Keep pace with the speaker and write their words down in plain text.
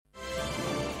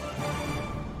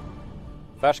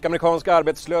Färsk amerikansk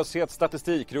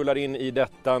arbetslöshetsstatistik rullar in i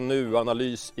detta nu.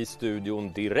 Analys i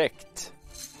studion direkt.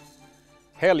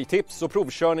 Helgtips och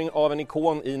provkörning av en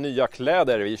ikon i nya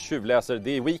kläder. Vi tjuvläser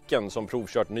The Weeknd som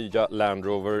provkört nya Land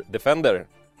Rover Defender.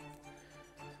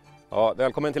 Ja,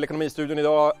 välkommen till Ekonomistudion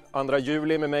idag, 2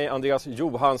 juli med mig Andreas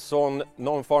Johansson.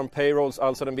 Non-farm payrolls,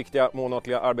 alltså den viktiga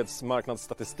månatliga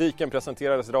arbetsmarknadsstatistiken,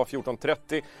 presenterades idag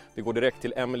 14.30. Vi går direkt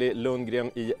till Emily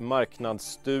Lundgren i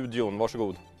Marknadsstudion.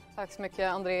 Varsågod. Tack så mycket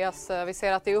Andreas. Vi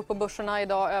ser att det är upp på börserna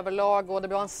idag överlag och det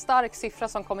var en stark siffra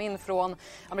som kom in från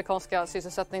amerikanska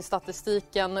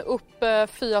sysselsättningsstatistiken.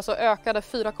 Alltså ökade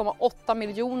 4,8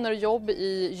 miljoner jobb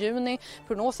i juni.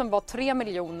 Prognosen var 3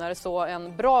 miljoner, så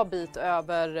en bra bit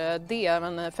över det,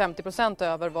 men 50%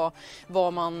 över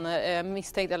vad man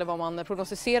misstänkte eller vad man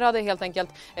prognostiserade helt enkelt.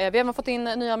 Vi har även fått in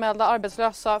nya anmälda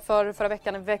arbetslösa för förra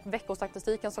veckan,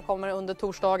 veckostatistiken som kommer under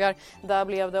torsdagar. Där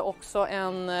blev det också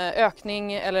en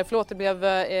ökning, det blev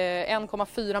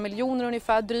 1,4 miljoner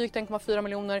ungefär, drygt 1,4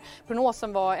 miljoner.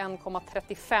 Prognosen var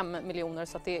 1,35 miljoner,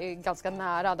 så att det är ganska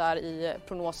nära där i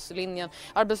prognoslinjen.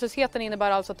 Arbetslösheten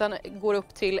innebär alltså att den går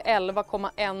upp till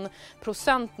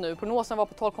 11,1% nu. Prognosen var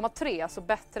på 12,3, så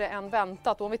bättre än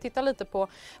väntat. Och om vi tittar lite på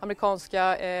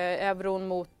amerikanska euron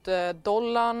mot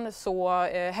dollarn så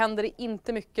händer det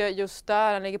inte mycket just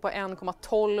där. Den ligger på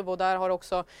 1,12 och där har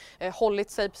också hållit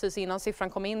sig precis innan siffran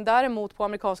kom in. Däremot på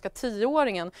amerikanska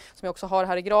 10-åringen, som jag också har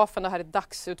här i grafen, det här är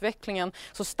dagsutvecklingen,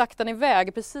 så stack den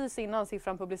iväg precis innan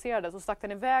siffran publicerades, så stack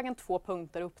den iväg 2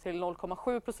 punkter upp till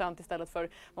 0,7% istället för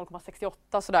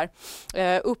 0,68 sådär.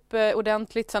 Upp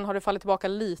ordentligt, sen har det fallit tillbaka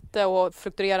lite och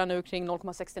fluktuerar nu kring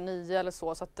 0,69 eller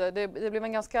så att det blev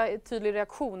en ganska tydlig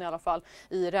reaktion i alla fall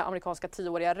i den amerikanska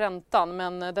 10-åriga räntan,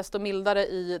 men desto mildare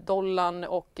i dollarn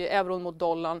och euron mot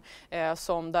dollarn,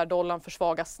 som där dollarn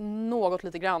försvagas något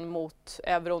lite grann mot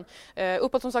euron.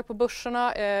 Uppåt som sagt på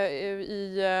börserna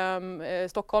i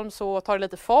Stockholm så tar det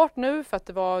lite fart nu, för att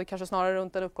det var kanske snarare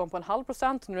runt en uppgång på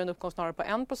 0,5%, nu är det en uppgång snarare på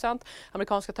 1%.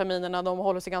 Amerikanska terminerna, de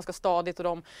håller sig ganska stadigt och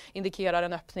de indikerar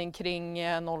en öppning kring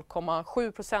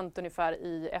 0,7% ungefär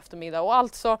i eftermiddag. Och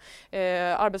alltså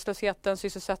arbetslösheten,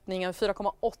 sysselsättningen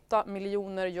 4,8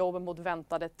 miljoner jobb mot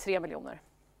väntade 3 miljoner.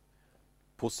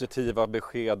 Positiva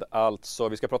besked alltså.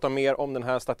 Vi ska prata mer om den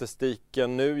här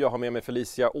statistiken nu. Jag har med mig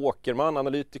Felicia Åkerman,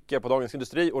 analytiker på Dagens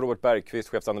Industri, och Robert Bergqvist,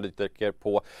 chefsanalytiker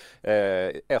på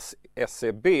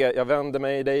SEB. Jag vänder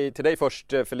mig till dig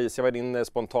först, Felicia. Vad är din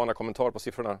spontana kommentar på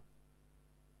siffrorna?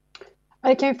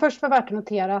 Det kan ju först vara värt att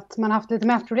notera att man har haft lite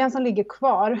mätproblem som ligger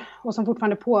kvar och som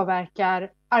fortfarande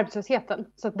påverkar arbetslösheten.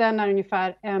 Så att den är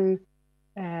ungefär en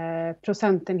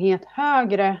procentenhet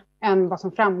högre än vad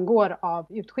som framgår av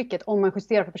utskicket om man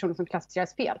justerar för personer som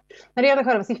klassificeras fel. När det gäller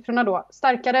själva siffrorna då,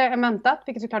 starkare än väntat,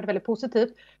 vilket såklart är väldigt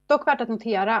positivt. Dock värt att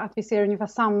notera att vi ser ungefär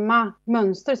samma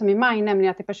mönster som i maj,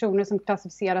 nämligen att det är personer som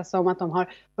klassificeras som att de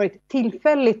har varit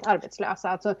tillfälligt arbetslösa.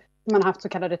 Alltså man har haft så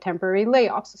kallade temporary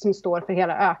layoffs som står för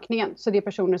hela ökningen. Så det är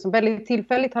personer som väldigt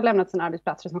tillfälligt har lämnat sina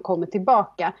arbetsplatser som kommer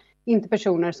tillbaka. Inte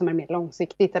personer som är mer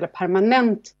långsiktigt eller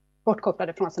permanent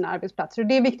bortkopplade från sina arbetsplatser. Och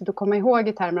det är viktigt att komma ihåg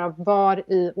i termer av var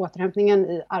i återhämtningen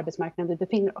i arbetsmarknaden vi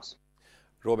befinner oss.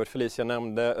 Robert, Felicia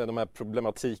nämnde de här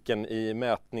problematiken i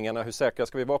mätningarna. Hur säkra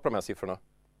ska vi vara på de här siffrorna?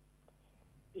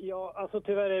 Ja, alltså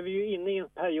tyvärr är vi ju inne i en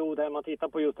period där man tittar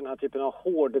på just den här typen av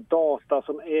hård data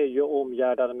som är ju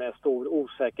omgärdade med stor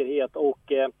osäkerhet,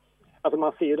 och alltså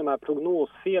man ser ju de här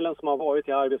prognosfelen som har varit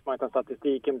i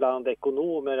arbetsmarknadsstatistiken bland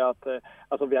ekonomer, att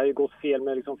alltså vi har ju gått fel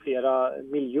med liksom flera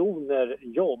miljoner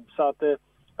jobb. Så att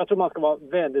jag tror man ska vara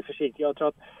väldigt försiktig. Jag tror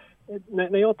att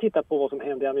när jag tittar på vad som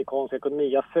händer i amerikansk ekonomi,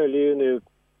 jag följer ju nu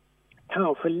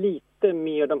kanske lite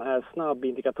mer de här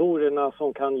snabbindikatorerna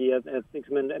som kan ge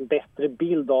liksom en bättre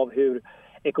bild av hur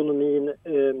ekonomin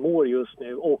mår just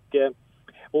nu. Och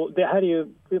det här är ju,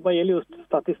 vad gäller just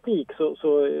statistik,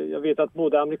 så jag vet att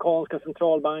både amerikanska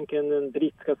centralbanken, den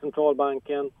brittiska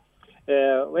centralbanken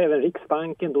och även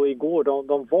Riksbanken då igår,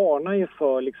 de varnar ju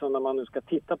för liksom, när man nu ska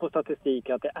titta på statistik,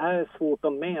 att det är svårt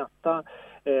att mäta.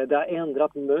 Det har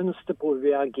ändrat mönster på hur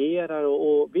vi agerar,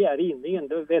 och vi är inne i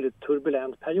en väldigt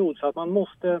turbulent period, så att man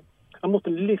måste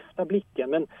lyfta blicken.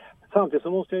 Men samtidigt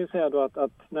så måste jag ju säga då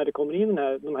att när det kommer in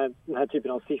den här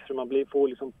typen av siffror, man får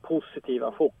liksom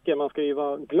positiva chocker. Man ska ju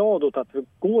vara glad åt att vi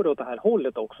går åt det här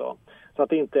hållet också, så att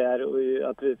det inte är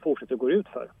att vi fortsätter gå ut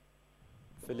för.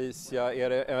 Felicia, är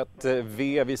det ett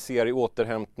V vi ser i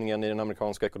återhämtningen i den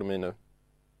amerikanska ekonomin nu?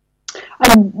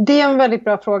 Det är en väldigt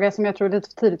bra fråga som jag tror är lite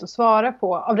för tidigt att svara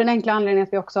på. Av den enkla anledningen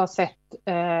att vi också har sett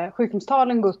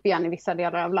sjukdomstalen gå upp igen i vissa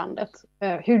delar av landet.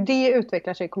 Hur det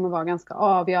utvecklar sig kommer vara ganska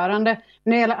avgörande.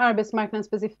 När det gäller arbetsmarknaden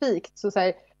specifikt så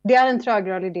det är en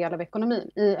trögrörlig del av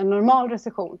ekonomin. I en normal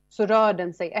recession så rör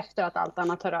den sig efter att allt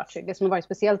annat har rört sig. Det som har varit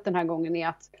speciellt den här gången är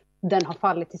att den har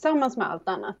fallit tillsammans med allt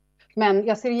annat. Men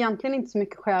jag ser egentligen inte så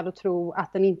mycket skäl att tro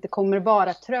att den inte kommer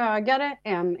vara trögare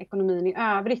än ekonomin i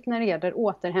övrigt när det gäller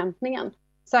återhämtningen.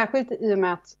 Särskilt i och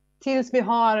med att tills vi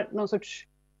har någon sorts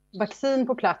vaccin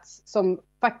på plats som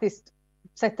faktiskt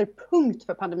sätter punkt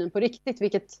för pandemin på riktigt,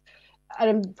 vilket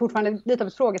är fortfarande lite av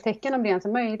ett frågetecken om det ens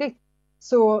är möjligt,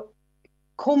 så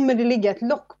kommer det ligga ett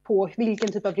lock på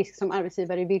vilken typ av risk som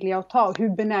arbetsgivare är villiga att ta och hur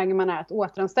benägen man är att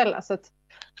återanställa. Så att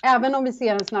även om vi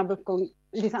ser en snabb uppgång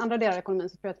i vissa andra delar av ekonomin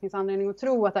så tror jag att det finns anledning att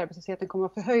tro att arbetslösheten kommer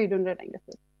att vara förhöjd under en längre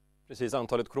tid. Precis,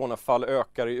 antalet coronafall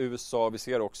ökar i USA. Vi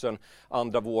ser också en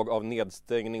andra våg av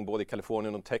nedstängning. Både i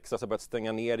Kalifornien och Texas har börjat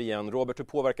stänga ner igen. Robert, hur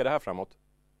påverkar det här framåt?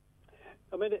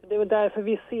 Ja, men det är väl därför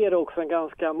vi ser också en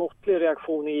ganska måttlig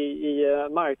reaktion i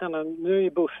marknaden. Nu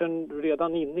är börsen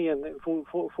redan inne i en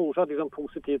fortsatt liksom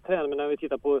positiv trend, men när vi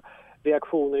tittar på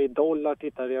reaktioner i dollar,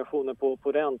 tittar reaktioner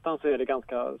på räntan, så är det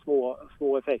ganska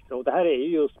små effekter. Och det här är ju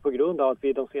just på grund av att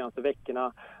vi de senaste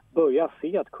veckorna börjar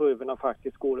se att kurvorna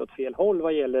faktiskt går åt fel håll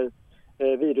vad gäller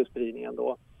virusspridningen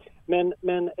då.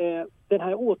 Men den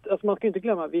här alltså man ska inte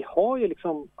glömma, vi har ju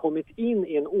liksom kommit in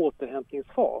i en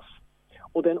återhämtningsfas.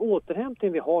 Och den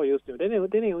återhämtning vi har just nu,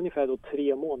 den är ungefär då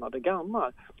 3 månader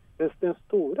gammal. Den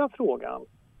stora frågan,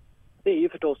 det är ju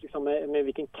förstås liksom med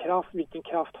vilken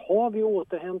kraft har vi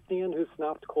återhämtningen, hur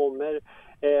snabbt kommer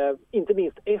inte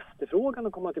minst efterfrågan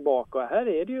att komma tillbaka. Och här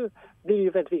är det är ju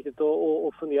väldigt viktigt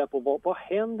att fundera på vad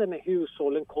händer med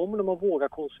hushållen, kommer de att våga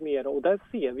konsumera? Och där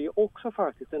ser vi ju också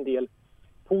faktiskt en del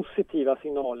positiva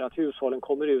signaler att hushållen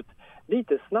kommer ut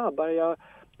lite snabbare.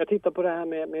 Jag tittar på det här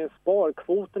med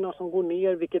sparkvoterna som går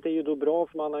ner, vilket är ju då bra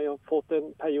för man har ju fått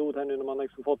en period här nu när man har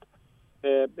liksom fått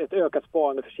ett ökat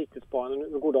sparande, försiktigt sparande.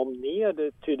 Nu går de ner,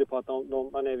 det tyder på att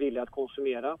man är villig att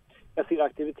konsumera. Jag ser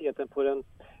aktiviteten på den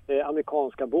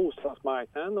amerikanska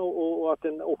bostadsmarknaden och att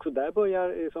den också där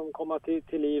börjar liksom komma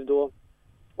till liv då.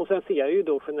 Och sen ser jag ju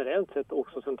då generellt sett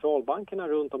också centralbankerna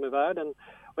runt om i världen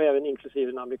och även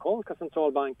inklusive den amerikanska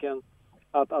centralbanken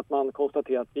att man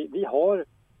konstaterar att vi har.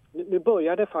 Nu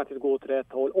börjar det faktiskt gå åt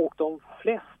rätt håll och de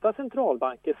flesta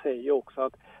centralbanker säger också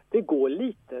att det går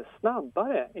lite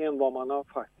snabbare än vad man har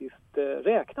faktiskt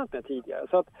räknat med tidigare.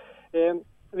 Så att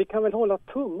vi kan väl hålla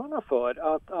tummarna för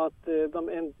att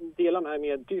en del av de här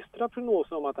mer dystra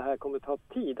prognoserna om att det här kommer ta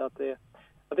tid, att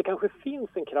det kanske finns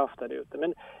en kraft där ute.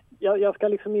 Men jag ska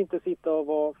liksom inte sitta och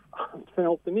vara för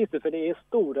optimistisk, för det är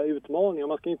stora utmaningar.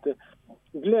 Man ska inte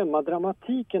glömma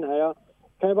dramatiken här. Jag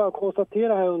kan ju bara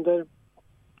konstatera här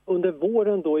under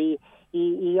våren då i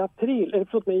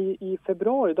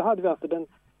februari, då hade vi alltså den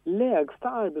lägsta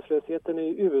arbetslösheten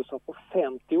i USA på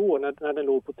 50 år när den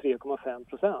låg på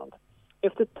 3,5%.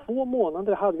 Efter 2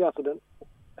 månader hade vi alltså den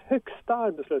högsta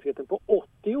arbetslösheten på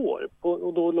 80 år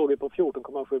och då låg vi på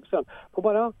 14,7%. På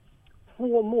bara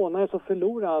 2 månader så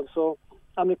förlorar alltså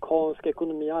amerikansk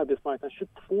ekonomi och arbetsmarknad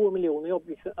 22 miljoner jobb.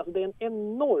 Alltså det är en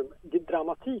enorm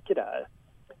dramatik i det här.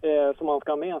 Som man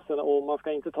ska ha med sig, och man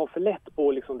ska inte ta för lätt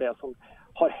på liksom det som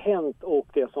har hänt och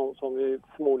det som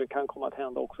förmodligen kan komma att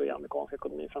hända också i amerikansk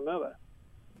ekonomi framöver.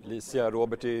 Alicia,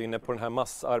 Robert är inne på den här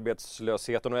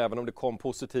massarbetslösheten och även om det kom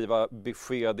positiva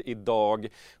besked idag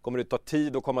kommer det ta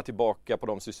tid att komma tillbaka på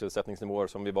de sysselsättningsnivåer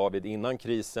som vi var vid innan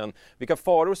krisen. Vilka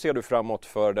faror ser du framåt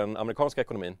för den amerikanska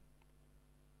ekonomin?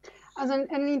 Alltså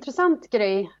en intressant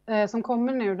grej som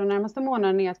kommer nu de närmaste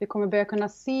månaderna är att vi kommer börja kunna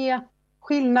se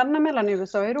skillnaderna mellan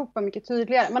USA och Europa mycket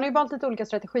tydligare. Man har ju valt lite olika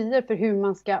strategier för hur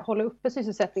man ska hålla uppe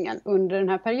sysselsättningen under den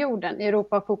här perioden. I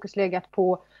Europa har fokus legat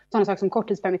på sådana saker som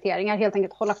korttidspermitteringar, helt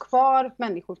enkelt hålla kvar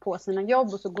människor på sina jobb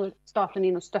och så går staten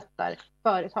in och stöttar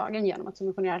företagen genom att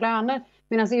subventionera löner.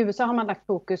 Medan i USA har man lagt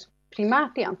fokus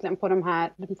primärt egentligen på de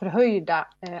här förhöjda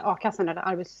a-kassan eller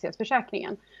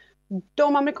arbetslöshetsförsäkringen.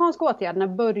 De amerikanska åtgärderna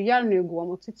börjar nu gå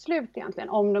mot sitt slut egentligen,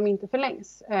 om de inte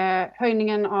förlängs.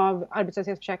 Höjningen av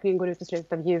arbetslöshetsförsäkringen går ut i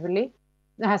slutet av juli.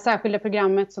 Det här särskilda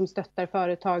programmet som stöttar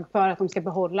företag för att de ska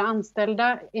behålla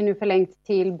anställda är nu förlängt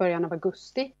till början av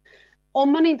augusti.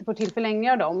 Om man inte får till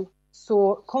förlängningar av dem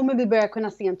så kommer vi börja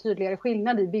kunna se en tydligare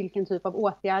skillnad i vilken typ av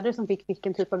åtgärder som fick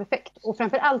vilken typ av effekt. Och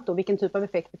framförallt då vilken typ av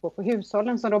effekt det får på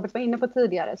hushållen. Som Robert var inne på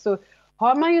tidigare så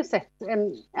har man ju sett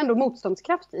en ändå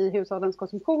motståndskraft i hushållens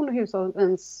konsumtion och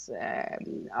hushållens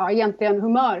egentligen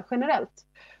humör generellt.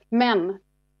 Men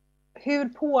hur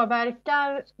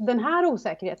påverkar den här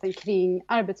osäkerheten kring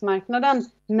arbetsmarknaden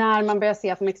när man börjar se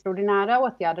att de extraordinära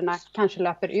åtgärderna kanske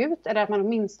löper ut? Eller att man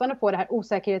åtminstone får det här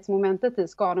osäkerhetsmomentet i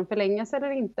ska de förlängas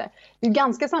eller inte? Det är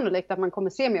ganska sannolikt att man kommer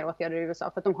se mer åtgärder i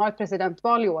USA för att de har ett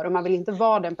presidentval i år och man vill inte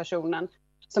vara den personen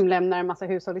som lämnar en massa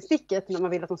hushåll i sticket när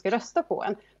man vill att de ska rösta på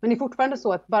en. Men det är fortfarande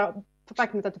så att bara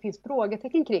faktumet att det finns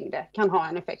frågetecken kring det kan ha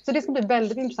en effekt. Så det ska bli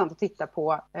väldigt intressant att titta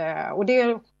på och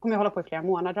det kommer jag hålla på i flera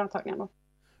månader antagligen då.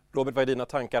 Robert, vad är dina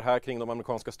tankar här kring de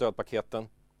amerikanska stödpaketen?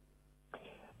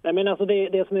 Nej, men alltså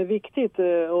det som är viktigt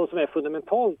och som är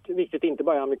fundamentalt viktigt, inte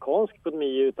bara i amerikansk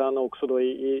ekonomi utan också då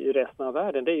i resten av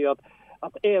världen, det är ju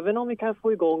att även om vi kan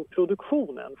få igång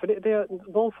produktionen, för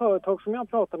de företag som jag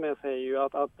pratar med säger ju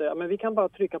att men vi kan bara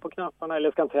trycka på knapparna, eller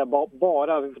jag ska inte säga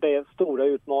bara, för det är stora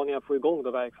utmaningar att få igång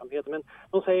då verksamheten, men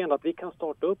de säger ändå att vi kan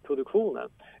starta upp produktionen.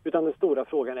 Utan den stora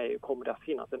frågan är ju, kommer det att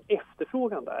finnas en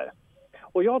efterfrågan där?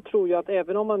 Och jag tror ju att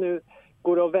även om man nu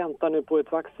går och väntar nu på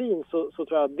ett vaccin så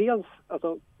tror jag att dels,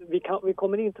 alltså, vi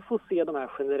kommer inte få se de här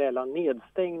generella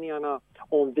nedstängningarna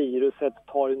om viruset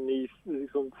tar en ny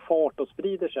liksom, fart och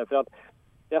sprider sig. För att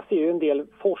jag ser ju en del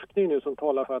forskning nu som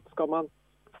talar för att ska man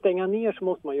stänga ner så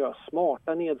måste man göra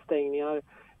smarta nedstängningar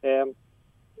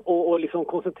och liksom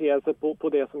koncentrera sig på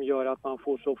det som gör att man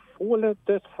får så få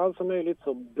dödsfall som möjligt,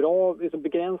 så bra, liksom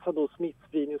begränsad då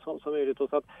smittspridning som möjligt. Och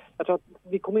så att jag tror att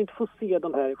vi kommer inte få se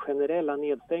de här generella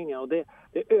nedstängningarna, och det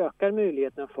ökar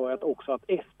möjligheterna för att också att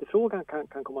efterfrågan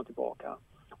kan komma tillbaka.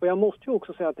 Och jag måste ju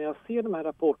också säga att när jag ser de här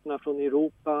rapporterna från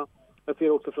Europa, jag ser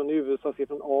också från USA, jag ser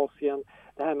från Asien,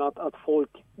 det här med att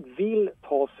folk vill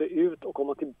ta sig ut och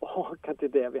komma tillbaka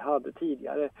till det vi hade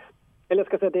tidigare. Eller jag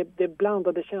ska säga, det är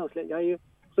blandade känslor. Jag är ju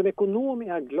som ekonom är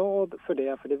jag glad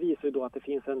för det visar ju då att det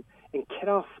finns en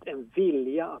kraft, en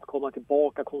vilja att komma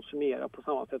tillbaka och konsumera på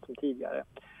samma sätt som tidigare.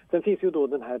 Sen finns ju då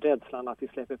den här rädslan att vi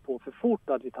släpper på för fort,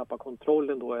 att vi tappar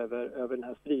kontrollen då över den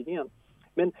här spridningen.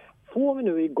 Men får vi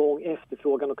nu igång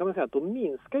efterfrågan, då kan man säga att då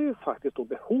minskar ju faktiskt då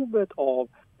behovet av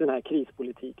den här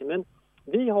krispolitiken. Men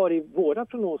vi har i våra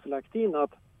prognoser lagt in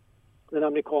att den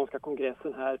amerikanska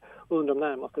kongressen här under de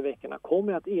närmaste veckorna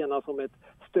kommer att enas om ett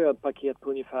stödpaket på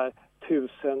ungefär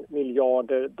 1000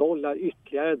 miljarder dollar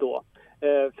ytterligare då,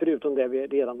 förutom det vi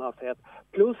redan har sett.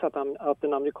 Plus att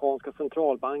den amerikanska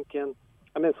centralbanken,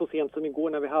 men så sent som igår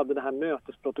när vi hade det här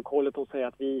mötesprotokollet, de säger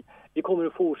att vi kommer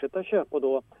att fortsätta köpa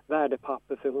då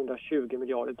värdepapper för 120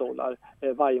 miljarder dollar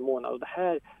varje månad. Och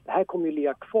det här kommer ju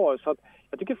ligga kvar, så att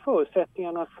jag tycker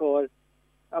förutsättningarna för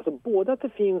alltså både att det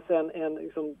finns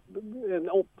en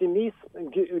optimism,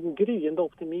 en gryende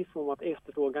optimism om att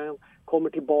efterfrågan kommer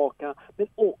tillbaka, men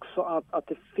också att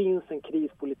det finns en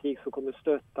krispolitik som kommer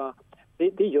stötta.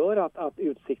 Det gör att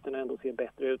utsikterna ändå ser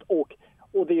bättre ut.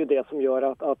 Och det är ju det som gör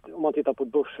att om man tittar på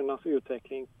börsernas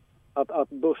utveckling, att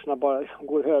börserna bara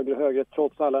går högre och högre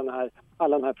trots alla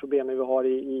de här problemen vi har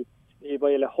i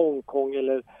vad gäller Hongkong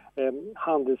eller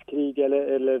handelskrig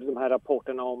eller de här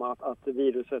rapporterna om att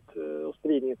viruset och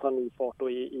spridningen tar ny fart då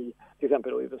i till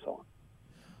exempel då i USA.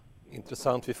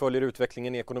 Intressant. Vi följer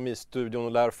utvecklingen i Ekonomistudion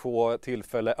och lär få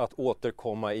tillfälle att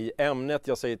återkomma i ämnet.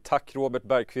 Jag säger tack Robert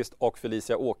Bergqvist och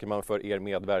Felicia Åkerman för er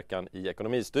medverkan i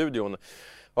Ekonomistudion.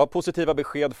 Ja, positiva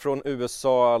besked från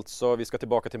USA alltså. Vi ska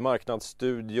tillbaka till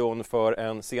Marknadsstudion för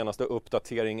en senaste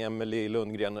uppdatering. Emelie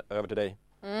Lundgren, över till dig.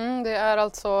 Det är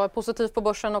alltså positivt på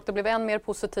börsen, och det blev än mer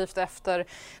positivt efter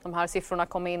de här siffrorna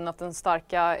kom in, att den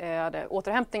starka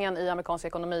återhämtningen i amerikansk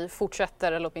ekonomi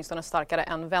fortsätter, eller åtminstone starkare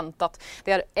än väntat.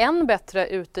 Det är än bättre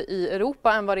ute i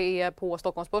Europa än vad det är på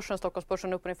Stockholmsbörsen.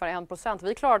 Stockholmsbörsen upp ungefär 1%.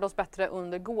 Vi klarade oss bättre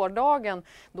under gårdagen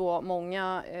då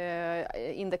många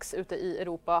index ute i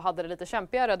Europa hade det lite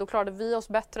kämpigare. Då klarade vi oss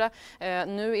bättre.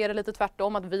 Nu är det lite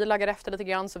tvärtom, att vi lägger efter lite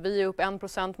grann, så vi är upp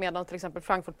 1% medan till exempel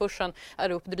Frankfurtbörsen är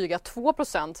upp dryga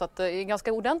 2%. Så att det är en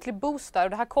ganska ordentlig boost där, och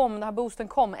den här boosten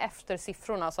kom efter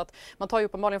siffrorna, så att man tar ju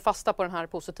uppenbarligen fasta på den här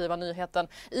positiva nyheten.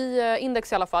 I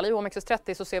index i alla fall, i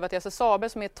OMXS30, så ser vi att SSAB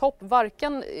som är topp,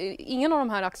 ingen av de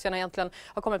här aktierna egentligen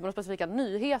har kommit med några specifika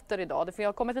nyheter idag. Det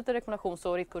har kommit lite rekommendations-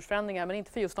 och riktkursförändringar, men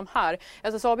inte för just de här.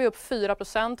 SSAB är upp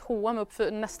 4%, H&M upp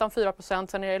nästan 4%,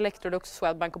 sen är det Electrolux,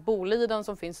 Swedbank och Boliden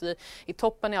som finns i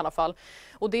toppen i alla fall.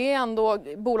 Och det är ändå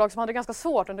bolag som hade ganska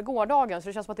svårt under gårdagen, så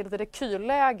det känns som att det är lite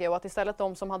rekylläge, och att istället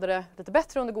de som hade det lite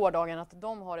bättre under gårdagen, att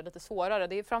de har det lite svårare.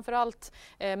 Det är framförallt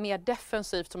mer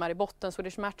defensivt som är i botten.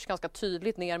 Swedish Match ganska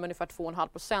tydligt ner med ungefär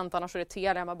 2,5%. Annars är det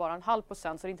Telia med bara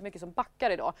 0,5%, så det är inte mycket som backar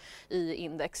idag i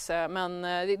index. Men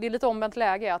det är lite omvänt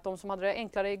läge, att de som hade det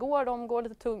enklare igår, de går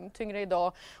lite tyngre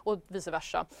idag, och vice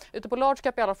versa. Ute på large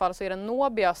cap i alla fall så är det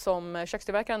Nobia,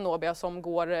 kökstillverkaren Nobia, som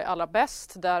går allra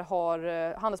bäst. Där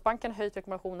har Handelsbanken höjt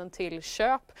rekommendationen till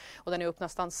köp, och den är upp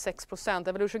nästan 6%.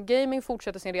 Evolution Gaming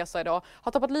fortsätter sin resa idag.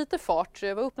 Har tappat lite fart,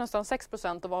 var upp nästan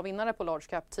 6% och var vinnare på large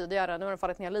cap tidigare. Nu har den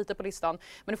fallit ner lite på listan,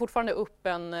 men är fortfarande upp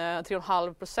en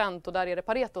 3,5%, och där är det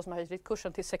Pareto som har höjt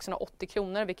kursen till 680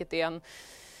 kronor, vilket är en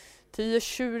 10,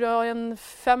 20, en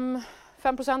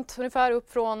 5% ungefär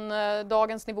upp från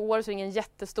dagens nivåer, så ingen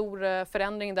jättestor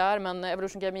förändring där, men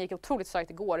Evolution Gaming gick otroligt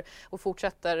starkt igår och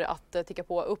fortsätter att ticka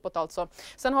på uppåt alltså.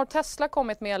 Sen har Tesla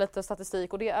kommit med lite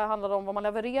statistik och det handlar om vad man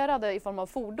levererade i form av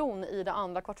fordon i det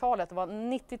andra kvartalet. Det var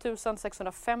 90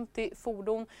 650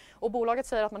 fordon och bolaget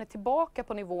säger att man är tillbaka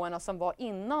på nivåerna som var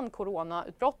innan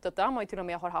coronautbrottet, där man ju till och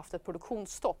med har haft ett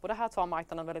produktionsstopp, och det här tar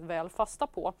marknaden väldigt väl fasta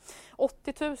på.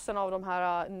 80 000 av de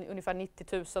här ungefär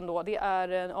 90 000 då, det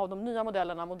är av de nya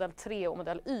modellerna, modell 3 och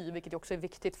modell Y, vilket också är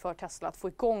viktigt för Tesla att få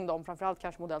igång dem, framförallt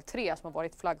kanske modell 3 som har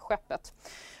varit flaggskeppet.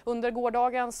 Under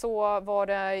gårdagen så var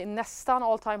det nästan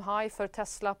all time high för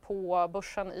Tesla på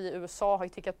börsen i USA, har ju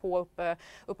tickat på upp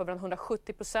över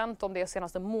 170% om det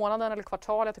senaste månaden eller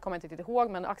kvartalet, det kommer jag inte riktigt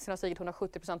ihåg, men aktien har stigit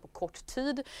 170% på kort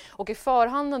tid. Och i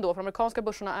förhanden då, för amerikanska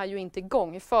börserna är ju inte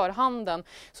igång, i förhanden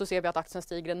så ser vi att aktien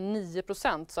stiger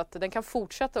 9%, så att den kan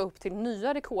fortsätta upp till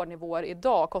nya rekordnivåer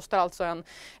idag. Kostar alltså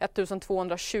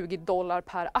 $1,220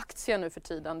 per aktie nu för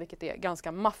tiden, vilket är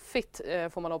ganska maffigt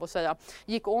får man lov att säga.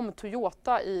 Gick om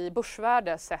Toyota i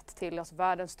börsvärde sett till alltså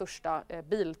världens största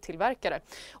biltillverkare.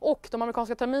 Och de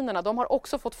amerikanska terminerna, de har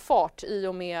också fått fart i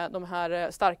och med de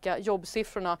här starka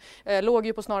jobbsiffrorna. Låg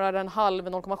ju på snarare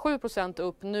 0,7%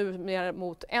 upp, nu mer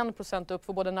mot 1% upp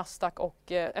för både Nasdaq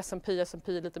och S&P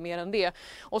lite mer än det.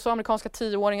 Och så amerikanska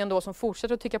 10-åringen då som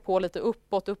fortsätter att ticka på lite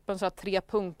uppåt, upp en så här 3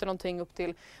 punkter någonting upp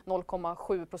till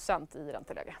 0,7% i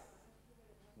ränteläge.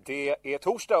 Det är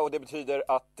torsdag och det betyder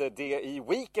att det i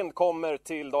Weekend kommer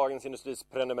till Dagens Industris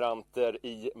prenumeranter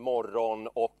i morgon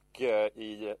och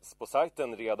på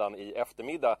sajten redan i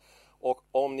eftermiddag. Och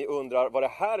om ni undrar vad det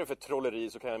här är för trolleri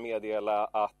så kan jag meddela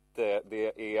att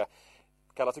det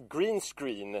kallas green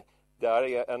screen. Det här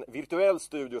är en virtuell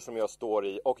studio som jag står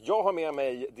i och jag har med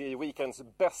mig The Weekends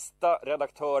bästa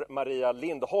redaktör Maria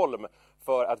Lindholm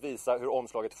för att visa hur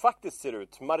omslaget faktiskt ser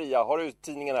ut. Maria, har du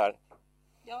tidningen här?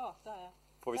 Ja, det har jag.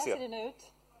 Får vi Där se. ser den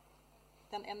ut.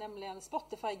 Den är nämligen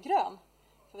Spotify-grön.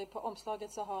 För på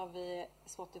omslaget så har vi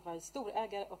Spotifys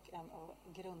storägare och en av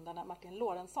grundarna, Martin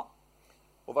Lorentzon.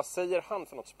 Och vad säger han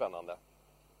för något spännande?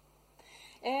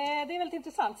 Det är väldigt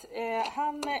intressant.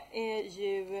 Han är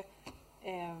ju...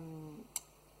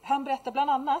 Han berättar bland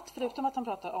annat, förutom att han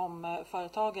pratar om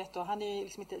företaget, och han är ju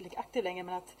liksom inte lika aktiv längre,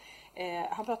 men att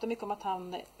han pratar mycket om att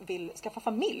han vill skaffa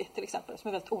familj till exempel, som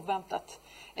är väldigt oväntat.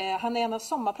 Han är en av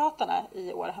sommarpratarna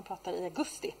i år, han pratar i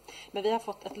augusti. Men vi har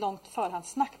fått ett långt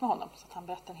förhandssnack med honom, så att han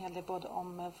berättar en hel del både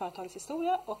om företagets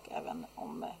historia och även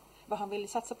om vad han vill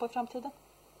satsa på i framtiden.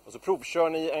 Och så provkör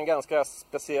ni en ganska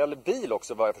speciell bil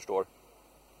också, vad jag förstår.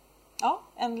 Ja,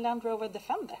 en Land Rover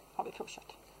Defender har vi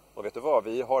provkört. Och vet du vad,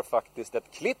 vi har faktiskt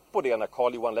ett klipp på det när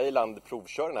Carl-Johan Leiland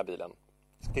provkör den här bilen.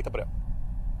 Ska titta på det.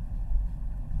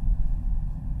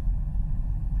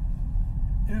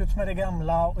 Ut med det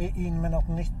gamla och in med något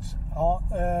nytt. Ja,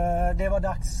 det var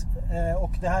dags.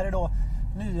 Och det här är då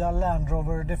nya Land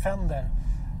Rover Defender.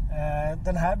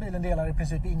 Den här bilen delar i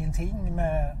princip ingenting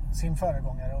med sin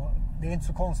föregångare. Och det är inte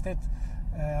så konstigt.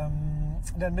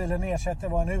 Den bilen ersätter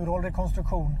var en uråldrig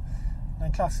konstruktion.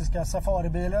 Den klassiska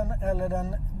safaribilen eller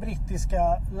den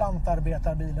brittiska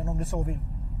lantarbetarbilen om du så vill.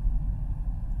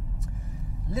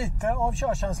 Lite av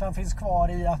körkänslan finns kvar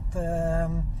i att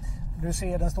du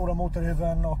ser den stora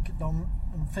motorhuven och de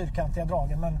fyrkantiga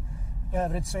dragen, men i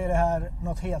övrigt så är det här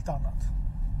något helt annat.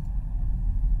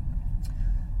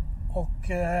 Och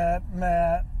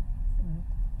med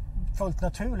fullt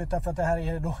naturligt, därför att det här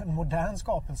är då en modern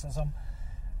skapelse som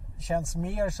känns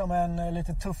mer som en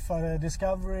lite tuffare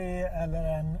Discovery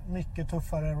eller en mycket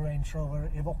tuffare Range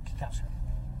Rover Evoque kanske.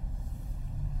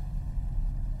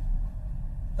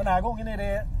 Den här gången är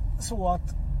det så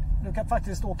att du kan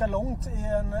faktiskt åka långt i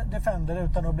en Defender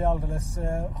utan att bli alldeles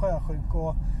sjösjuk,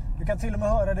 och du kan till och med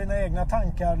höra dina egna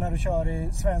tankar när du kör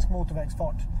i svensk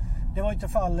motorvägsfart. Det var inte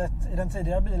fallet i den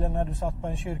tidigare bilen när du satt på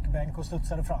en kyrkbänk och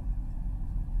studsade fram.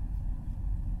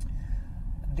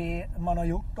 Det man har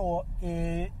gjort då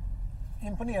är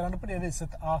imponerande på det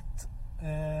viset att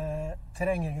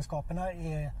terrängegenskaperna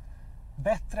är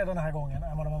bättre den här gången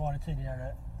än vad de har varit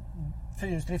tidigare.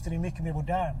 Fyrhjulsdriften är mycket mer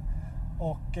modern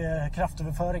och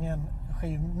kraftöverföringen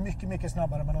sker mycket, mycket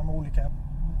snabbare mellan de olika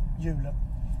hjulen.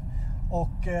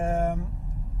 Och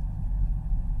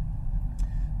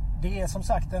det är som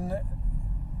sagt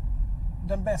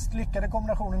den bäst lyckade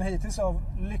kombinationen hittills av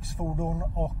lyxfordon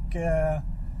och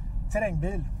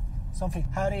terrängbil som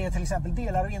finns. Här är till exempel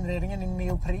delar av inredningen i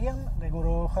neopren. Det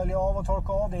går att skölja av och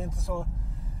torka av.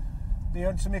 Det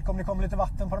gör inte så mycket om det kommer lite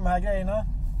vatten på de här grejerna.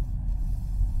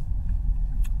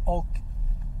 Och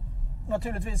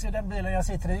naturligtvis är den bilen jag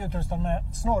sitter i utrustad med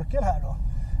snorkel här då.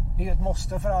 Det är ett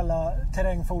måste för alla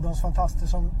terrängfordonsfantaster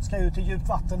som ska ut i djupt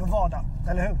vatten och vada,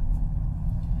 eller hur?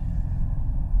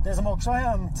 Det som också har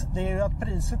hänt, det är ju att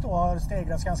priset då har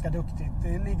stegrats ganska duktigt.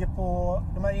 Det ligger på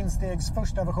de här instegs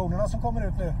första versionerna som kommer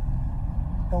ut nu.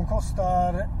 De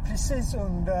kostar precis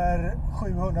under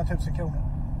 700 000 kronor.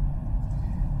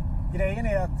 Grejen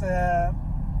är att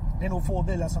det är nog få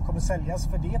bilar som kommer säljas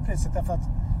för det priset. Därför att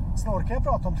Snorker jag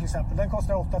pratar om till exempel, den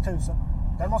kostar 8 000.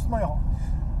 Den måste man ju ha.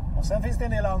 Och sen finns det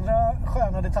en del andra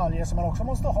sköna detaljer som man också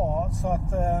måste ha. Så att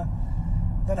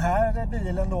den här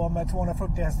bilen då med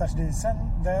 240 hästars diesel,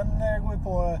 den går ju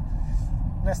på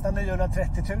nästan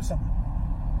 930 000.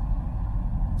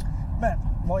 Men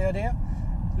vad är det?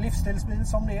 Livsstilsbil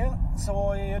som det är,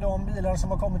 så är de bilar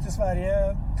som har kommit till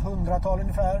Sverige, 100-tal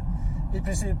ungefär, i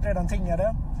princip redan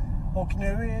tingade. Och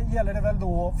nu gäller det väl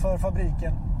då för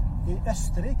fabriken i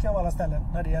Österrike av alla ställen,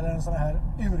 när det gäller en sån här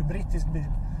urbrittisk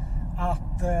bil,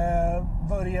 att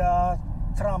börja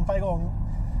trampa igång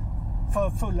för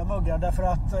fulla muggar. Därför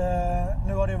att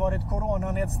nu har det varit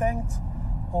coronanedstängt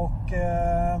och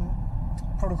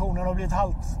produktionen har blivit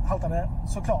haltande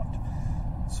såklart.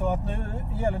 Så att nu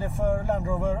gäller det för Land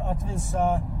Rover att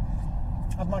visa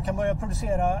att man kan börja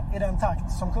producera i den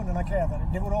takt som kunderna kräver.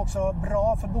 Det vore också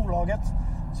bra för bolaget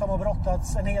som har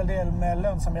brottats en hel del med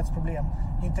lönsamhetsproblem,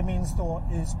 inte minst då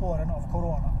i spåren av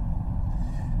corona.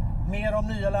 Mer om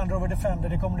nya Land Rover Defender,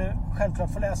 det kommer du självklart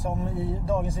få läsa om i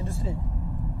Dagens Industri.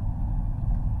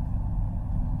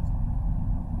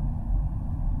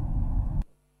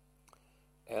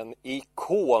 En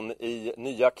ikon i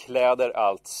nya kläder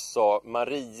alltså.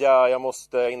 Maria, jag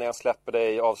måste innan jag släpper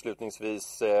dig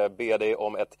avslutningsvis be dig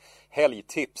om ett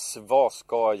helgtips. Vad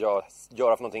ska jag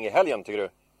göra för någonting i helgen tycker du?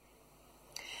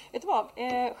 Vet du vad?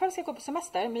 Själv ska jag gå på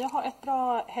semester, men jag har ett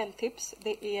bra helgtips.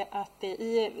 Det är att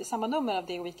i samma nummer av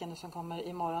det weekend som kommer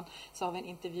imorgon så har vi en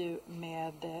intervju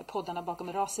med poddarna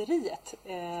bakom Raseriet.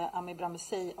 Ami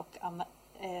Bramesey och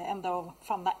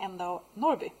Fanna Enda och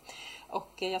Norby. Och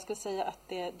jag skulle säga att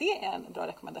det är en bra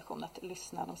rekommendation att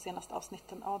lyssna de senaste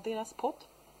avsnitten av deras podd.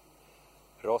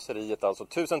 Raseriet alltså.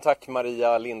 Tusen tack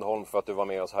Maria Lindholm för att du var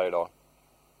med oss här idag.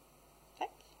 Tack.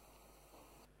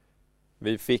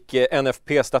 Vi fick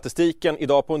NFP-statistiken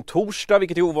idag på en torsdag,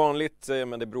 vilket är ovanligt,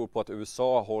 men det beror på att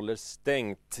USA håller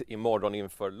stängt imorgon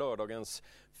inför lördagens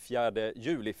 4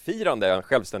 juli-firande,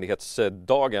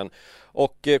 självständighetsdagen.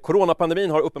 Och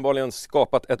coronapandemin har uppenbarligen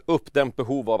skapat ett uppdämt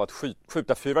behov av att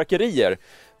skjuta fyrverkerier.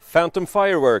 Phantom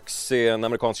Fireworks, en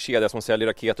amerikansk kedja som säljer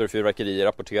raketer och fyrverkerier,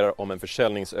 rapporterar om en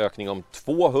försäljningsökning om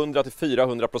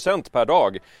 200-400% per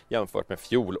dag jämfört med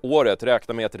fjolåret.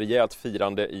 Räknar med ett rejält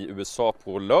firande i USA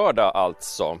på lördag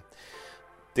alltså.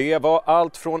 Det var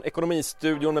allt från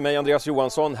Ekonomistudion med mig Andreas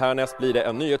Johansson. Härnäst blir det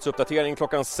en nyhetsuppdatering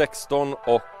klockan 16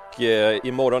 och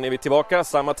imorgon är vi tillbaka,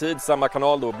 samma tid, samma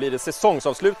kanal. Då blir det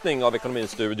säsongsavslutning av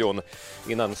Ekonomistudion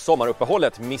innan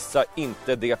sommaruppehållet. Missa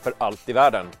inte det för allt i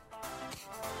världen.